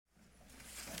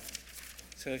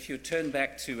So if you turn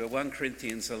back to 1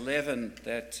 Corinthians 11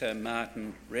 that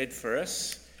Martin read for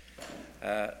us.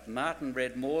 Martin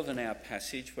read more than our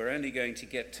passage. We're only going to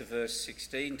get to verse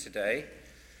 16 today.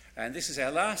 And this is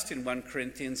our last in 1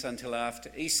 Corinthians until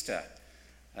after Easter.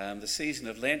 The season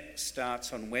of Lent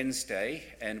starts on Wednesday,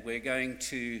 and we're going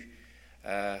to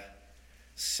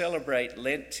celebrate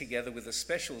Lent together with a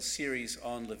special series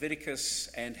on Leviticus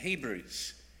and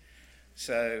Hebrews.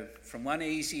 So, from one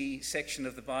easy section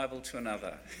of the Bible to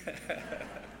another.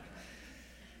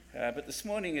 But this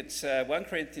morning it's 1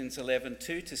 Corinthians 11,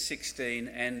 2 to 16,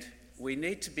 and we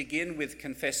need to begin with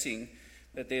confessing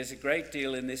that there's a great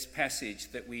deal in this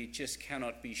passage that we just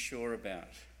cannot be sure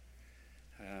about.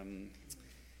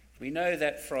 We know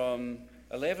that from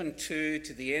 11:2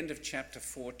 to the end of chapter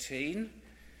 14,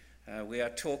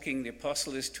 the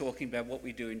apostle is talking about what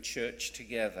we do in church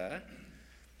together.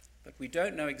 But we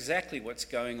don't know exactly what's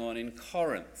going on in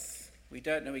Corinth. We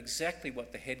don't know exactly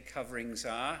what the head coverings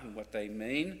are and what they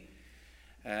mean.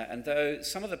 And though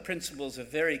some of the principles are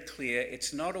very clear,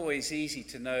 it's not always easy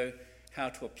to know how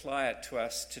to apply it to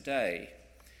us today.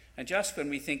 And just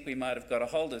when we think we might have got a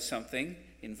hold of something,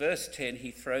 in verse 10 he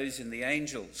throws in the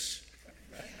angels.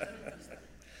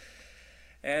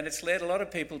 And it's led a lot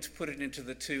of people to put it into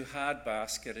the too hard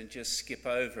basket and just skip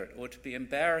over it, or to be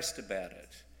embarrassed about it,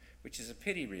 which is a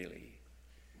pity, really.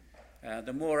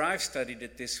 The more I've studied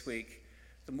it this week,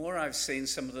 the more I've seen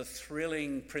some of the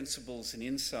thrilling principles and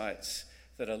insights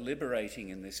that are liberating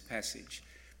in this passage,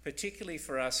 particularly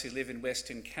for us who live in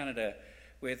Western Canada,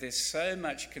 where there's so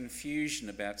much confusion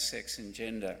about sex and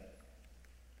gender.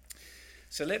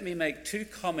 So let me make two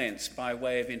comments by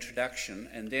way of introduction,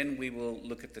 and then we will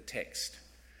look at the text.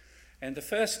 And the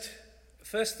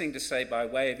first thing to say by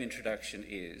way of introduction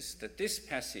is that this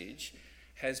passage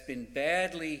has been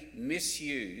badly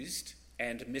misused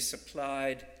and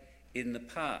misapplied in the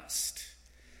past.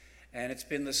 And it's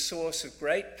been the source of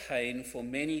great pain for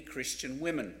many Christian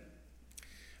women.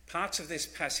 Parts of this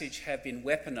passage have been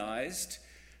weaponized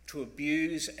to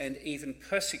abuse and even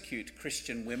persecute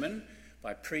Christian women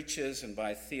by preachers and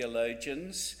by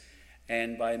theologians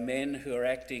and by men who are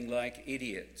acting like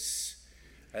idiots.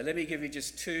 Let me give you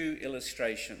just two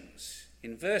illustrations.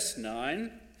 In verse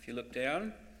 9, if you look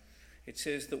down, it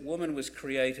says that woman was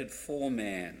created for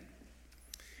man.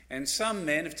 And some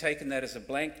men have taken that as a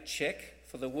blank check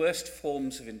for the worst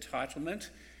forms of entitlement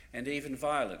and even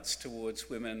violence towards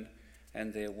women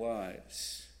and their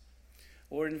wives.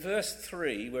 Or in verse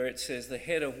 3, where it says the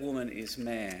head of woman is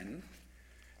man,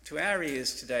 to our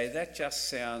ears today that just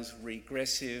sounds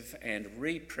regressive and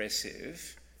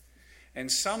repressive.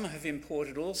 And some have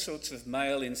imported all sorts of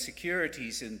male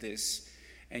insecurities in this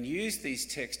and use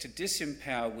these texts to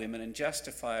disempower women and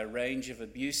justify a range of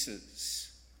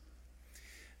abuses.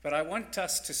 But I want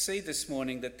us to see this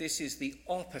morning that this is the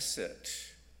opposite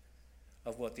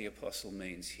of what the apostle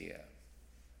means here.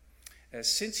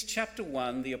 Since chapter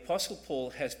 1, the apostle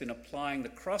Paul has been applying the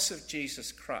cross of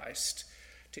Jesus Christ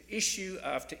to issue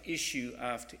after issue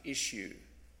after issue.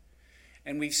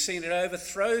 And we've seen it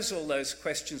overthrows all those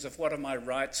questions of what are my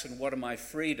rights and what are my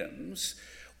freedoms.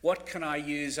 What can I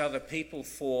use other people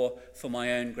for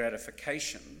my own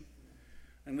gratification?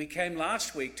 And we came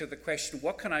last week to the question,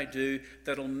 what can I do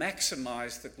that'll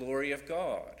maximize the glory of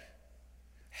God?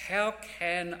 How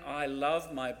can I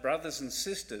love my brothers and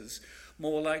sisters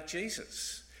more like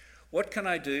Jesus? What can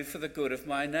I do for the good of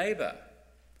my neighbour?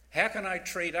 How can I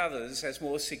treat others as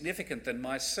more significant than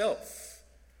myself?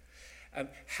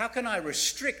 How can I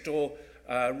restrict or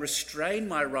restrain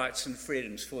my rights and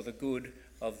freedoms for the good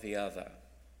of the other?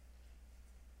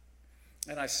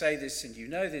 And I say this, and you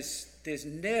know this, there's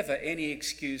never any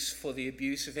excuse for the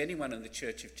abuse of anyone in the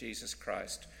Church of Jesus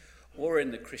Christ or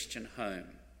in the Christian home.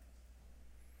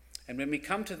 And when we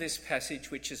come to this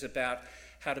passage, which is about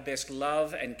how to best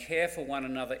love and care for one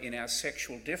another in our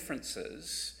sexual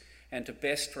differences and to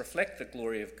best reflect the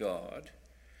glory of God,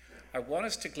 I want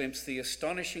us to glimpse the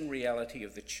astonishing reality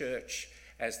of the church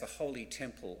as the holy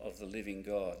temple of the living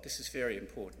God. This is very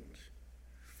important.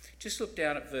 Just look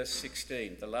down at verse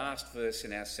 16, the last verse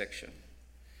in our section.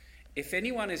 If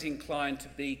anyone is inclined to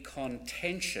be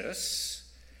contentious,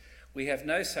 we have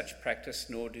no such practice,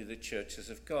 nor do the churches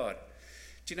of God.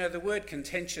 Do you know the word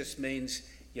contentious means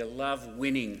you love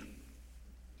winning?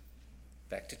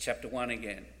 Back to chapter 1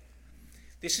 again.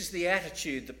 This is the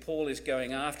attitude that Paul is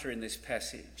going after in this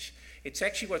passage. It's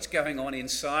actually what's going on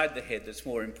inside the head that's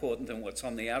more important than what's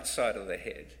on the outside of the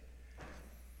head.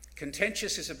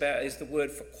 Contentious is the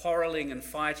word for quarrelling and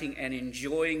fighting and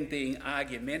enjoying being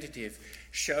argumentative,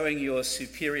 showing your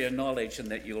superior knowledge and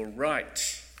that you're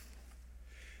right.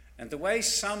 And the way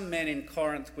some men in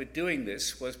Corinth were doing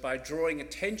this was by drawing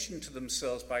attention to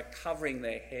themselves by covering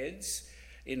their heads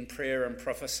in prayer and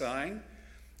prophesying.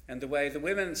 And the way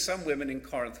some women in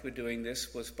Corinth were doing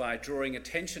this was by drawing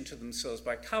attention to themselves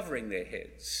by covering their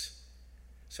heads.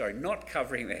 Sorry, not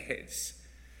covering their heads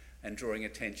and drawing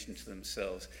attention to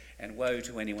themselves. And woe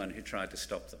to anyone who tried to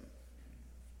stop them.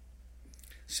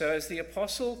 So as the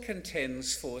apostle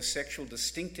contends for sexual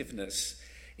distinctiveness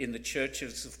in the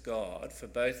churches of God for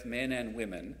both men and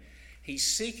women, he's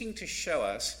seeking to show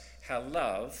us how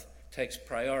love takes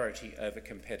priority over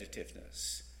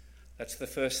competitiveness. That's the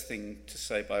first thing to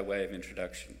say by way of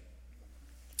introduction.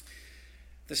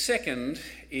 The second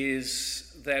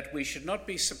is that we should not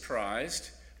be surprised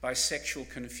by sexual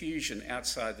confusion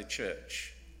outside the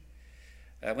church.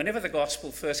 Whenever the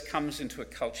gospel first comes into a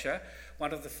culture,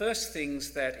 one of the first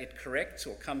things that it corrects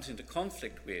or comes into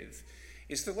conflict with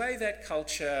is the way that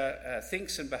culture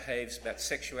thinks and behaves about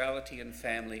sexuality and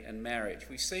family and marriage.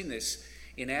 We've seen this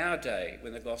in our day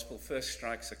when the gospel first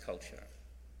strikes a culture.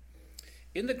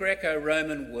 In the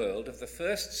Greco-Roman world of the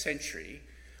first century,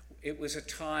 it was a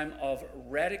time of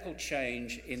radical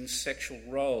change in sexual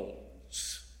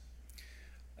roles.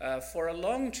 For a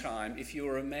long time, if you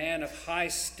were a man of high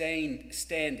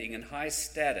standing and high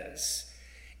status,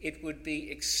 it would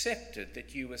be accepted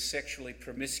that you were sexually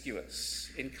promiscuous,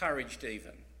 encouraged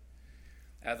even.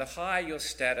 The higher your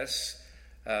status,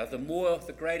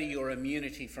 the greater your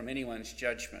immunity from anyone's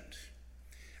judgment.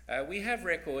 We have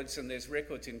records, and there's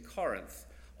records in Corinth,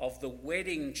 of the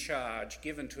wedding charge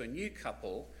given to a new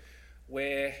couple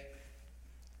where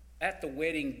at the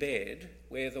wedding bed,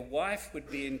 where the wife would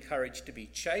be encouraged to be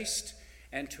chaste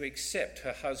and to accept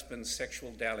her husband's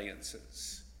sexual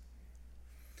dalliances.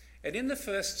 And in the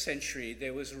first century,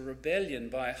 there was a rebellion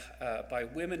by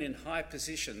women in high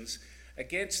positions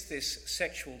against this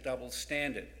sexual double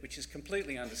standard, which is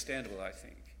completely understandable, I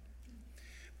think.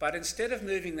 But instead of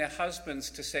moving their husbands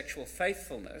to sexual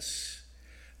faithfulness,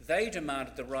 they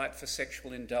demanded the right for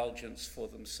sexual indulgence for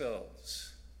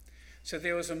themselves. So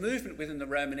there was a movement within the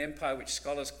Roman Empire which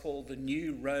scholars call the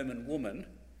New Roman Woman,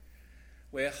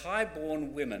 where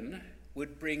high-born women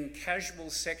would bring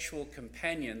casual sexual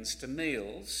companions to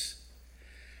meals,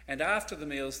 and after the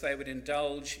meals they would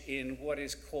indulge in what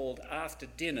is called after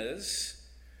dinners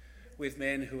with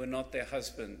men who are not their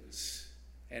husbands.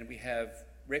 And we have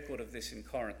record of this in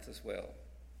Corinth as well.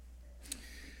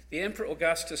 The Emperor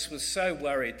Augustus was so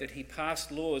worried that he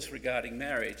passed laws regarding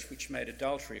marriage which made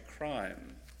adultery a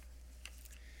crime.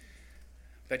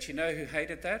 But you know who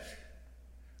hated that?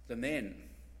 The men.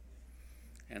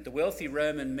 And the wealthy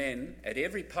Roman men, at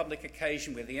every public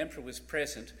occasion where the emperor was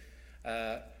present,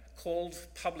 called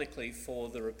publicly for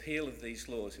the repeal of these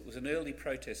laws. It was an early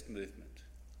protest movement.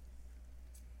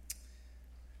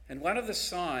 And one of the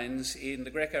signs in the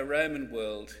Greco-Roman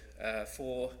world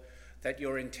for that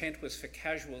your intent was for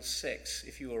casual sex,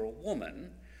 if you were a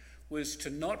woman, was to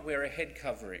not wear a head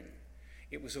covering.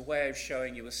 It was a way of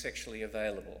showing you were sexually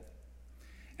available.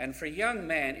 And for a young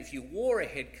man, if you wore a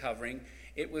head covering,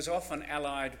 it was often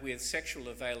allied with sexual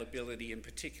availability and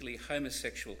particularly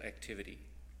homosexual activity.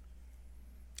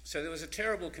 So there was a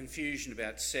terrible confusion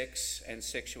about sex and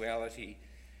sexuality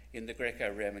in the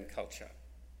Greco-Roman culture.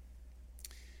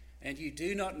 And you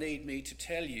do not need me to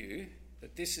tell you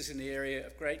that this is an area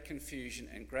of great confusion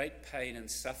and great pain and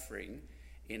suffering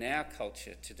in our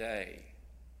culture today.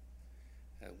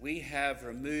 We have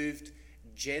removed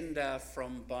gender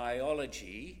from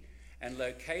biology and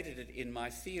located it in my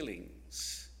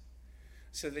feelings.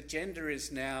 So that gender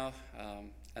is now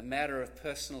a matter of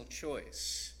personal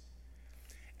choice.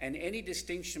 And any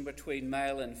distinction between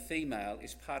male and female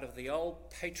is part of the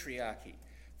old patriarchy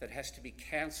that has to be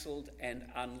cancelled and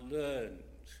unlearned.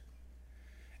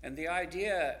 And the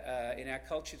idea in our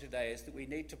culture today is that we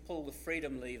need to pull the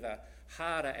freedom lever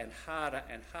harder and harder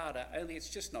and harder, only it's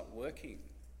just not working.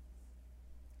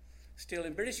 Still,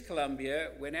 in British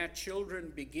Columbia, when our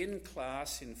children begin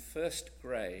class in first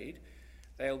grade,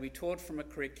 they'll be taught from a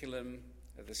curriculum,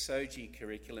 the SOGI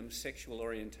curriculum, Sexual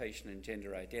Orientation and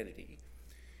Gender Identity.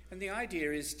 And the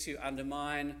idea is to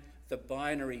undermine the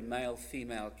binary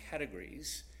male-female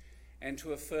categories and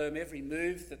to affirm every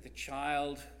move that the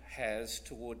child has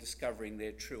toward discovering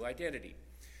their true identity.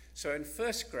 So in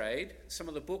first grade, some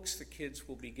of the books the kids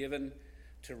will be given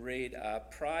to read are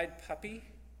Pride Puppy,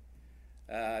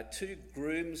 Two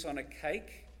Grooms on a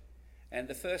Cake, and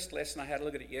the first lesson, I had a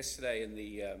look at it yesterday in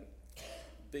the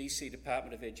BC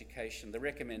Department of Education, the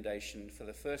recommendation for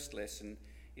the first lesson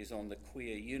is on the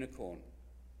queer unicorn.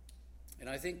 And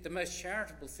I think the most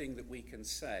charitable thing that we can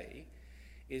say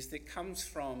is that comes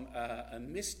from a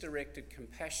misdirected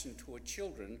compassion toward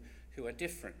children who are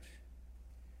different.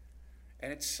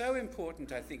 And it's so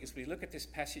important, I think, as we look at this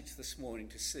passage this morning,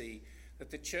 to see that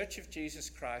the Church of Jesus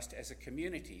Christ as a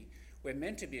community, we're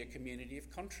meant to be a community of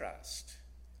contrast.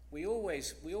 We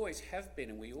always have been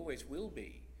and we always will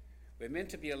be. We're meant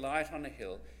to be a light on a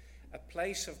hill, a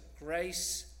place of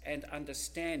grace and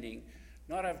understanding,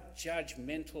 not of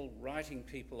judgmental writing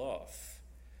people off,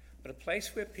 but a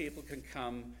place where people can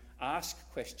come, ask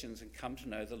questions and come to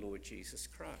know the Lord Jesus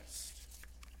Christ.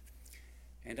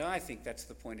 And I think that's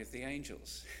the point of the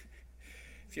angels.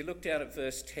 If you look down at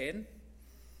verse 10,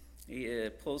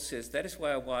 Paul says, "That is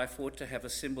why a wife ought to have a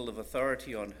symbol of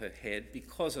authority on her head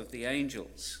because of the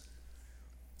angels."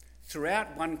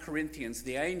 Throughout 1 Corinthians,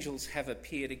 the angels have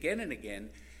appeared again and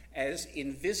again as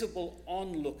invisible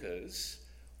onlookers,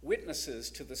 witnesses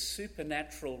to the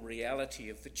supernatural reality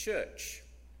of the church.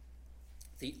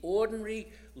 The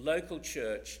ordinary local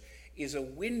church is a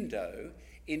window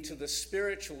into the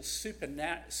spiritual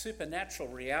supernatural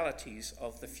realities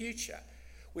of the future,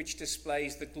 which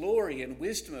displays the glory and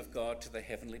wisdom of God to the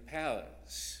heavenly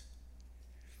powers.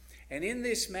 And in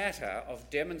this matter of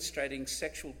demonstrating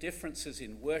sexual differences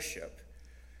in worship,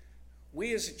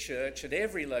 we as a church, and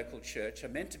every local church, are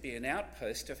meant to be an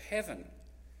outpost of heaven,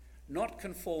 not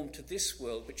conformed to this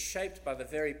world, but shaped by the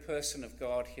very person of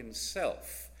God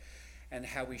himself, and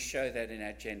how we show that in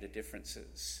our gender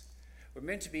differences. We're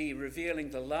meant to be revealing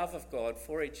the love of God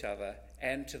for each other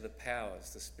and to the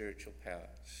powers, the spiritual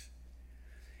powers.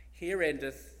 Here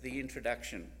endeth the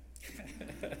introduction.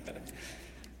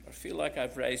 I feel like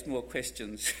I've raised more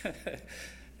questions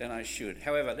than I should.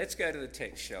 However, let's go to the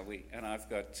text, shall we? And I've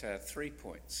got 3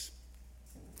 points.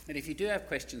 And if you do have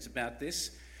questions about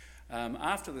this,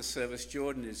 after the service,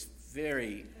 Jordan is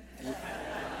very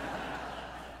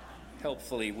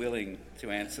helpfully willing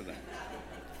to answer them.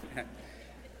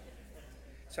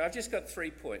 So I've just got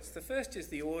 3 points. The first is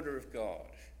the order of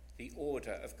God. The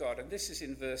order of God. And this is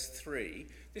in verse 3.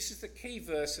 This is the key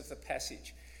verse of the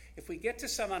passage. If we get to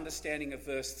some understanding of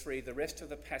verse 3, the rest of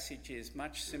the passage is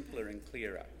much simpler and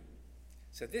clearer.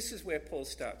 So this is where Paul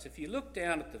starts. If you look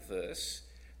down at the verse,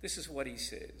 this is what he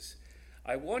says.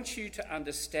 I want you to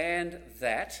understand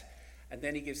that, and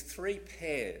then he gives 3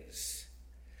 pairs.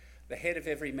 The head of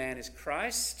every man is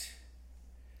Christ.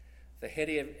 The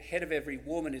head of every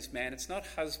woman is man. It's not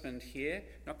husband here,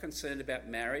 not concerned about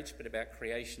marriage, but about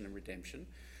creation and redemption.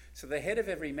 So the head of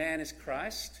every man is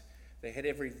Christ, the head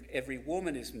of every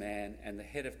woman is man, and the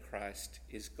head of Christ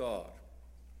is God.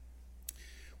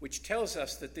 Which tells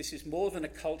us that this is more than a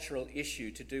cultural issue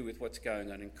to do with what's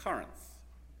going on in Corinth.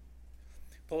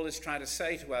 Paul is trying to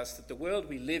say to us that the world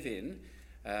we live in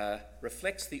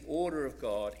reflects the order of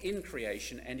God in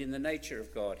creation and in the nature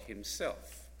of God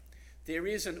himself. There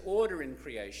is an order in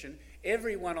creation.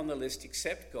 Everyone on the list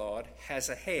except God has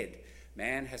a head.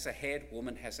 Man has a head,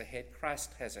 woman has a head,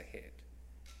 Christ has a head.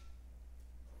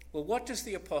 Well, what does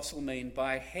the apostle mean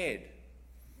by head?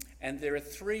 And there are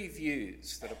 3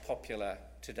 views that are popular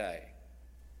today.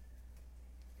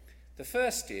 The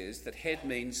first is that head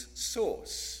means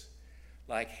source,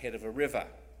 like head of a river.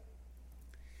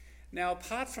 Now,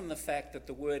 apart from the fact that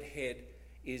the word head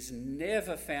is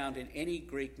never found in any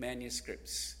Greek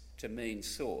manuscripts to mean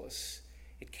source,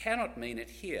 it cannot mean it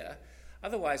here.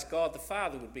 Otherwise, God the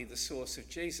Father would be the source of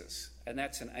Jesus, and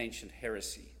that's an ancient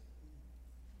heresy.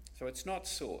 So it's not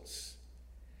source.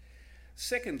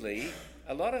 Secondly,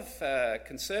 a lot of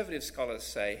conservative scholars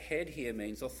say head here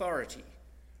means authority,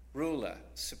 ruler,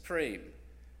 supreme,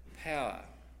 power.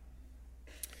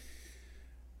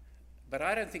 But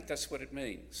I don't think that's what it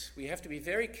means. We have to be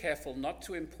very careful not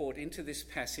to import into this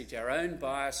passage our own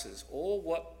biases or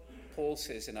what Paul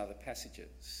says in other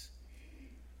passages.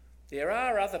 There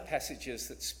are other passages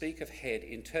that speak of head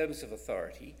in terms of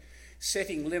authority,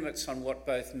 setting limits on what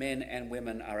both men and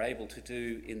women are able to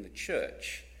do in the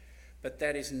church, but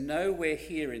that is nowhere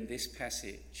here in this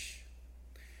passage.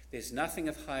 There's nothing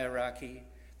of hierarchy,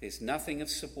 there's nothing of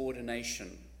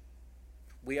subordination.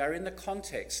 We are in the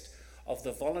context of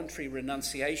the voluntary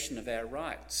renunciation of our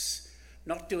rights,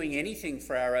 not doing anything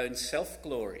for our own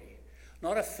self-glory,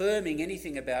 not affirming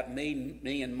anything about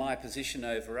me and my position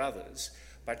over others,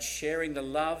 but sharing the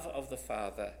love of the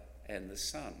Father and the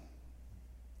Son.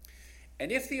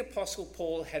 And if the Apostle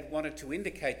Paul had wanted to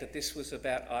indicate that this was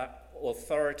about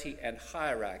authority and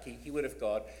hierarchy, he would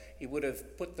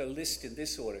have put the list in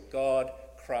this order: God,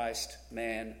 Christ,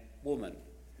 man, woman.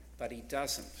 But he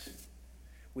doesn't.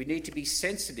 We need to be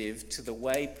sensitive to the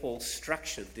way Paul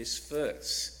structured this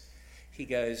verse. He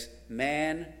goes,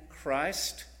 man,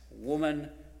 Christ, woman,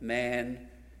 man,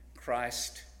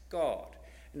 Christ, God.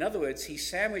 In other words, he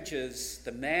sandwiches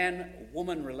the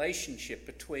man-woman relationship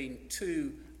between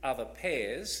 2 other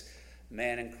pairs,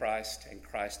 man and Christ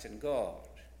and God.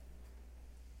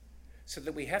 So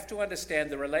that we have to understand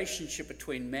the relationship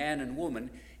between man and woman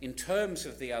in terms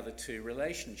of the other two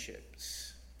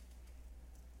relationships.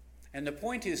 And the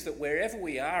point is that wherever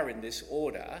we are in this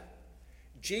order,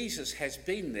 Jesus has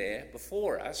been there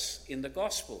before us in the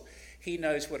gospel. He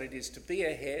knows what it is to be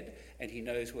a head, and he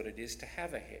knows what it is to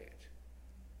have a head.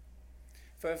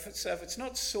 So if it's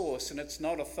not source and it's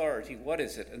not authority, what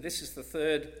is it? And this is the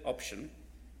third option.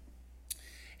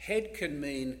 Head can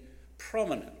mean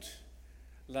prominent,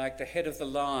 like the head of the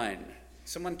line,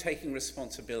 someone taking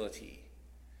responsibility.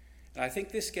 And I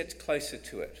think this gets closer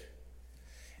to it.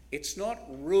 It's not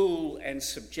rule and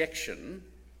subjection,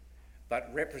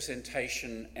 but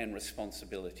representation and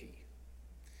responsibility.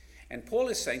 And Paul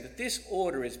is saying that this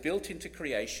order is built into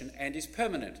creation and is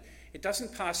permanent. It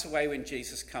doesn't pass away when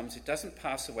Jesus comes. It doesn't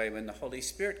pass away when the Holy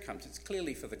Spirit comes. It's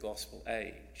clearly for the gospel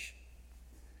age.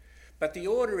 But the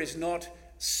order is not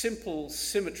simple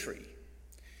symmetry.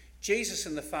 Jesus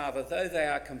and the Father, though they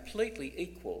are completely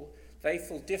equal, they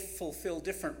fulfill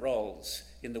different roles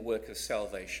in the work of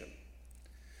salvation.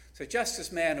 So just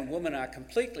as man and woman are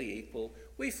completely equal,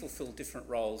 we fulfill different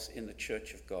roles in the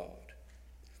Church of God.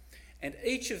 And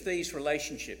each of these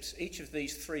relationships, each of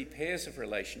these three pairs of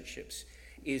relationships,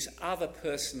 is other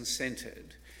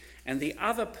person-centred. And the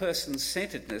other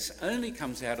person-centredness only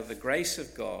comes out of the grace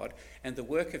of God and the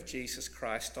work of Jesus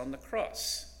Christ on the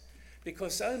cross.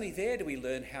 Because only there do we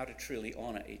learn how to truly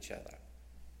honour each other.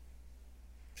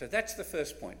 So that's the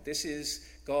first point. This is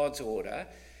God's order.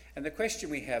 And the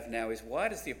question we have now is, why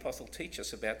does the apostle teach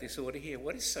us about this order here?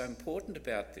 What is so important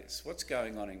about this? What's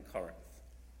going on in Corinth?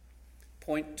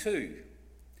 Point 2,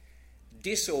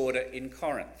 disorder in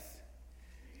Corinth.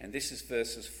 And this is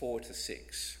verses 4 to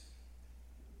 6.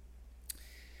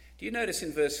 Do you notice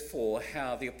in verse 4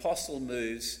 how the apostle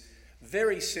moves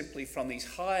very simply from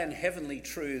these high and heavenly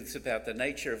truths about the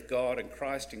nature of God and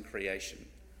Christ in creation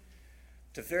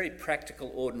to very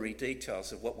practical, ordinary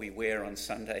details of what we wear on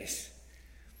Sundays?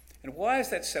 And why is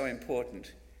that so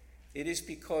important? It is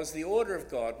because the order of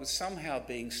God was somehow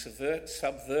being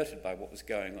subverted by what was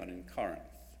going on in Corinth.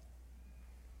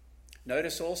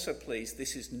 Notice also, please,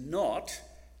 this is not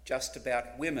just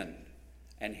about women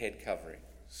and head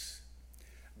coverings.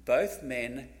 Both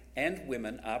men and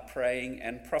women are praying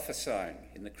and prophesying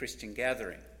in the Christian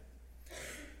gathering.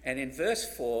 And in verse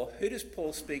 4, who does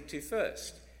Paul speak to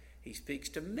first? He speaks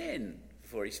to men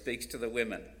before he speaks to the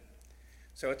women.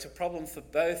 So it's a problem for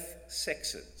both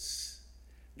sexes.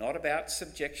 Not about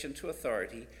subjection to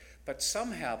authority, but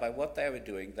somehow by what they were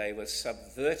doing, they were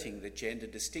subverting the gender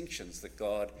distinctions that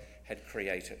God had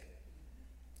created.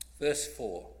 Verse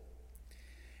 4.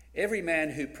 Every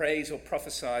man who prays or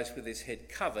prophesies with his head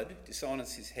covered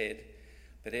dishonours his head,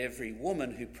 but every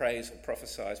woman who prays or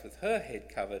prophesies with her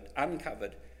head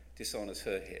uncovered, dishonours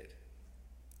her head.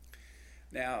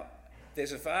 Now,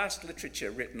 there's a vast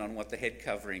literature written on what the head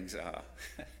coverings are,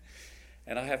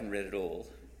 and I haven't read it all.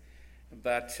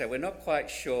 But we're not quite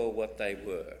sure what they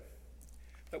were.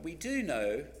 But we do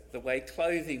know the way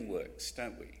clothing works,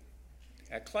 don't we?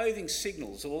 Our clothing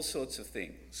signals all sorts of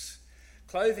things.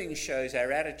 Clothing shows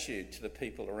our attitude to the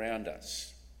people around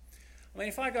us. I mean,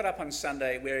 if I got up on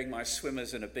Sunday wearing my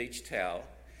swimmers and a beach towel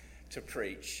to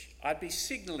preach, I'd be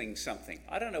signalling something.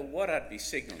 I don't know what I'd be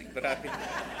signalling, but I'd be...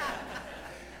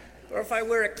 Or if I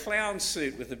wear a clown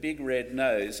suit with a big red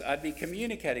nose, I'd be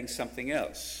communicating something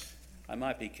else. I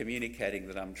might be communicating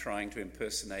that I'm trying to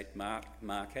impersonate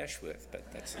Mark Ashworth, but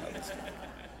that's another story.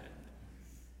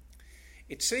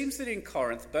 It seems that in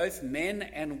Corinth, both men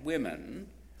and women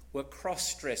were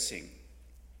cross-dressing.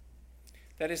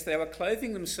 That is, they were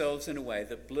clothing themselves in a way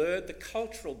that blurred the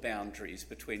cultural boundaries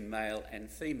between male and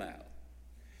female.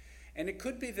 And it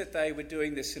could be that they were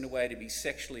doing this in a way to be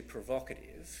sexually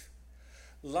provocative,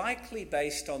 likely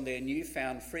based on their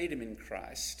newfound freedom in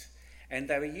Christ, and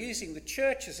they were using the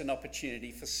church as an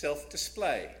opportunity for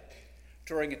self-display,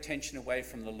 drawing attention away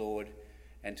from the Lord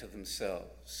and to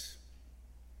themselves.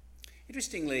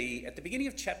 Interestingly, at the beginning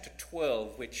of chapter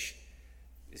 12, which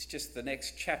is just the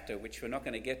next chapter, which we're not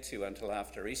going to get to until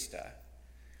after Easter,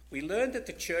 we learned that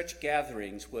the church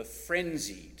gatherings were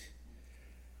frenzied,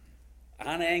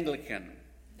 un-Anglican,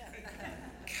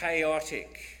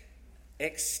 chaotic,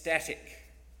 ecstatic.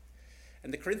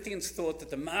 And the Corinthians thought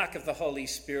that the mark of the Holy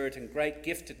Spirit and great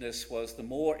giftedness was the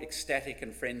more ecstatic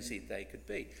and frenzied they could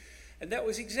be. And that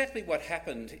was exactly what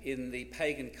happened in the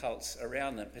pagan cults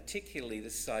around them, particularly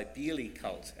the Cybele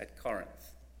cult at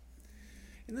Corinth.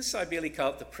 In the Cybele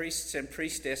cult, the priests and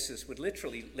priestesses would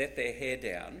literally let their hair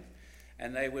down,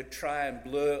 and they would try and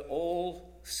blur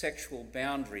all sexual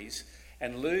boundaries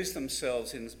and lose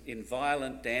themselves in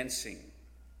violent dancing.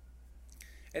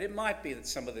 And it might be that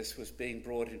some of this was being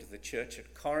brought into the church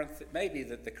at Corinth. It may be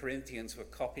that the Corinthians were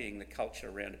copying the culture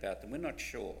around about them. We're not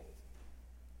sure.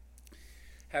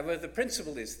 However, the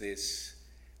principle is this: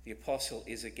 the apostle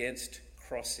is against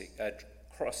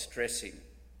cross-dressing.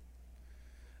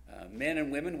 Men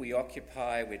and women,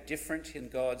 we're different in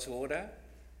God's order.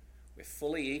 We're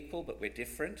fully equal, but we're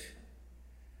different.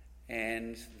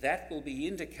 And that will be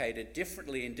indicated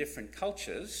differently in different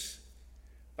cultures,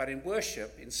 but in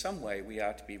worship, in some way, we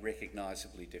are to be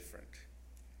recognisably different.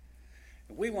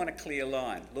 We want a clear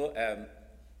line.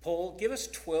 Paul, give us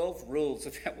 12 rules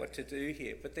about what to do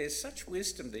here, but there's such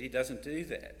wisdom that he doesn't do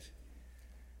that.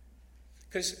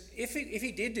 Because if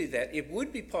he did do that, it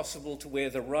would be possible to wear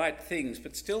the right things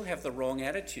but still have the wrong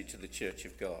attitude to the Church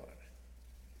of God.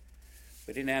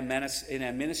 But in our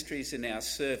ministries, in our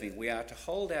serving, we are to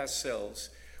hold ourselves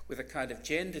with a kind of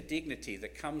gender dignity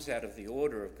that comes out of the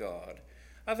order of God.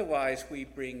 Otherwise, we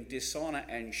bring dishonour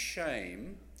and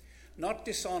shame, not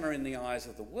dishonour in the eyes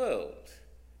of the world,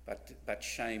 but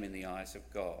shame in the eyes of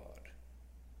God.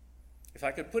 If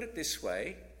I could put it this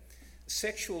way,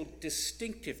 sexual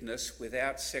distinctiveness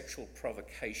without sexual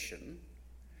provocation,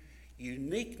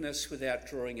 uniqueness without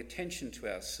drawing attention to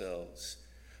ourselves,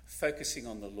 focusing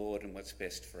on the Lord and what's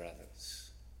best for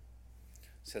others.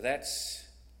 So that's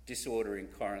disorder in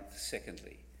Corinth,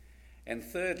 secondly. And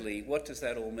thirdly, what does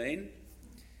that all mean?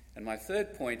 And my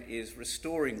third point is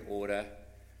restoring order,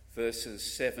 verses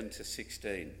 7 to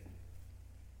 16.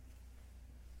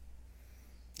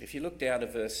 If you look down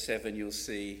at verse 7, you'll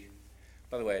see...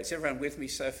 By the way, is everyone with me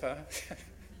so far?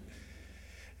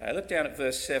 Look down at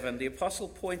verse 7. The apostle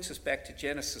points us back to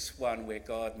Genesis 1, where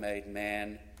God made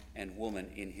man and woman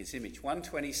in his image.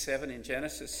 1:27 in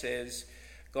Genesis says,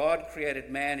 God created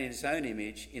man in his own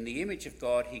image. In the image of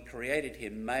God, he created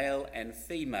him, male and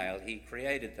female, he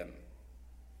created them.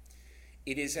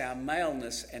 It is our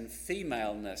maleness and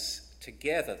femaleness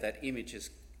together that images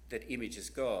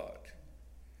God.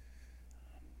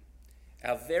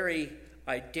 Our very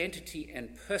identity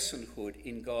and personhood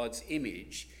in God's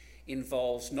image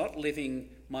involves not living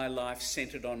my life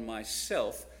centred on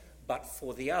myself, but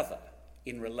for the other,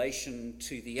 in relation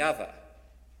to the other,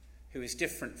 who is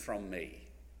different from me.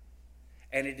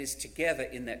 And it is together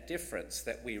in that difference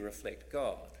that we reflect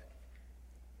God.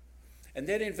 And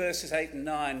then in verses 8 and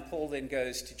 9, Paul then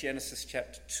goes to Genesis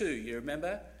chapter 2. You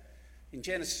remember? In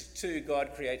Genesis 2,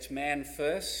 God creates man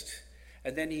first,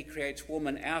 and then he creates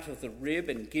woman out of the rib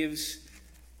and gives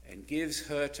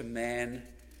her to man.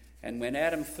 And when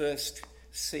Adam first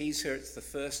sees her, it's the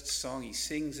first song he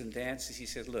sings and dances. He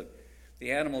said, look,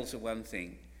 the animals are one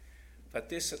thing, but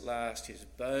this at last is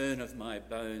bone of my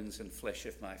bones and flesh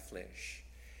of my flesh.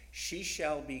 She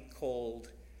shall be called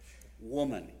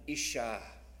woman, Isha,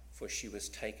 for she was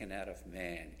taken out of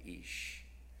man, Ish.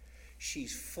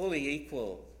 She's fully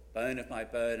equal, bone of my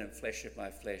bone and flesh of my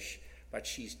flesh, but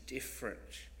she's different.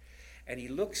 And he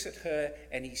looks at her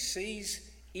and he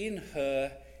sees in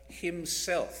her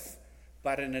himself,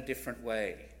 but in a different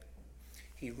way.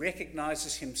 He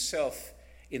recognises himself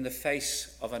in the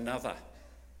face of another.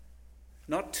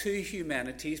 Not two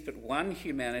humanities, but one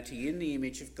humanity in the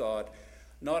image of God,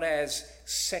 not as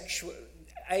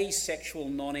asexual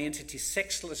non-entities,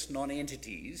 sexless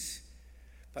non-entities,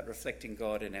 but reflecting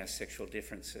God in our sexual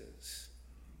differences.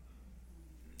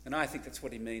 And I think that's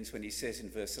what he means when he says in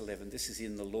verse 11, this is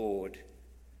in the Lord.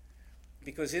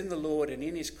 Because in the Lord and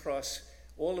in his cross,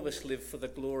 all of us live for the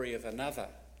glory of another.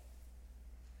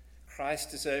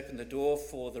 Christ has opened the door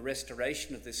for the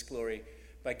restoration of this glory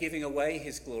by giving away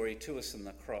his glory to us on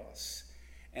the cross.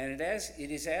 And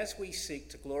it is as we seek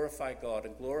to glorify God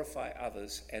and glorify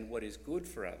others and what is good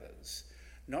for others,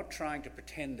 not trying to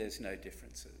pretend there's no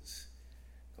differences,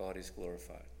 God is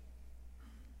glorified.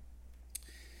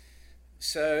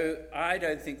 So I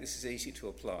don't think this is easy to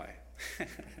apply.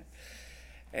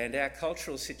 And our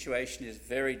cultural situation is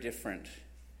very different,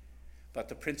 but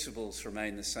the principles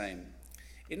remain the same.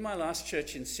 In my last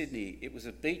church in Sydney, it was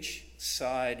a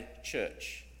beachside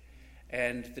church,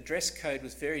 and the dress code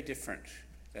was very different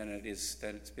than it's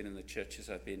been in the churches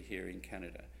I've been here in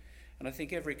Canada. And I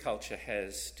think every culture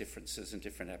has differences and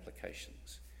different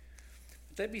applications.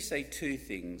 But let me say two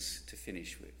things to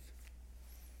finish with.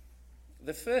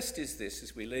 The first is this,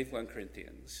 as we leave 1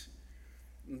 Corinthians,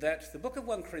 that the book of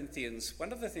 1 Corinthians,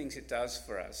 one of the things it does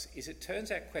for us is it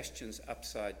turns our questions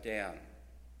upside down.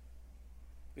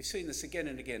 We've seen this again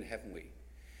and again, haven't we?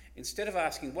 Instead of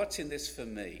asking, what's in this for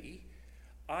me,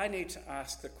 I need to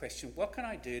ask the question, what can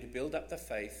I do to build up the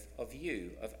faith of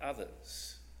you, of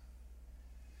others?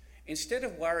 Instead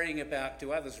of worrying about,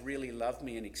 do others really love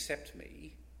me and accept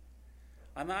me,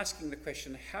 I'm asking the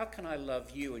question, how can I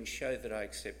love you and show that I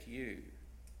accept you?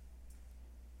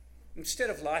 Instead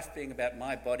of life being about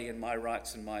my body and my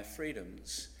rights and my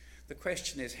freedoms, the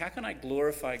question is, how can I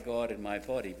glorify God in my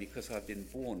body because I've been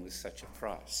born with such a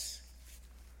price?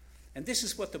 And this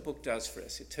is what the book does for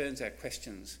us. It turns our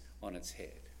questions on its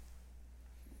head.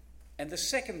 And the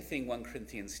second thing 1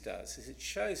 Corinthians does is it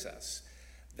shows us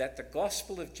that the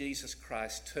gospel of Jesus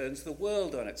Christ turns the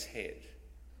world on its head.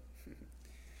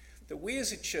 That we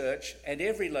as a church and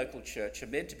every local church are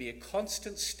meant to be a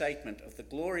constant statement of the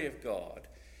glory of God,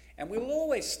 and we will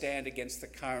always stand against the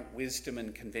current wisdom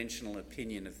and conventional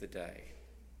opinion of the day.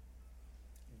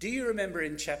 Do you remember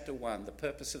in chapter 1 the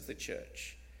purpose of the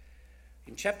church?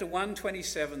 In chapter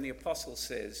 1:27, the apostle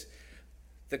says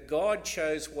that God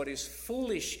chose what is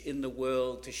foolish in the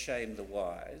world to shame the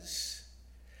wise.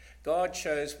 God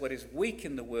chose what is weak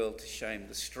in the world to shame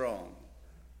the strong.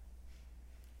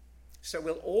 So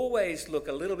we'll always look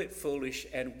a little bit foolish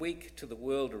and weak to the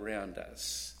world around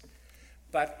us.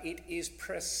 But it is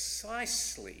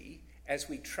precisely as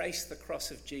we trace the cross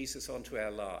of Jesus onto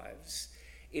our lives,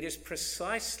 it is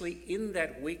precisely in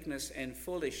that weakness and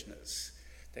foolishness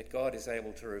that God is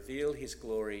able to reveal his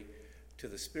glory to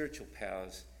the spiritual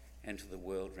powers and to the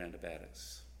world round about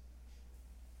us.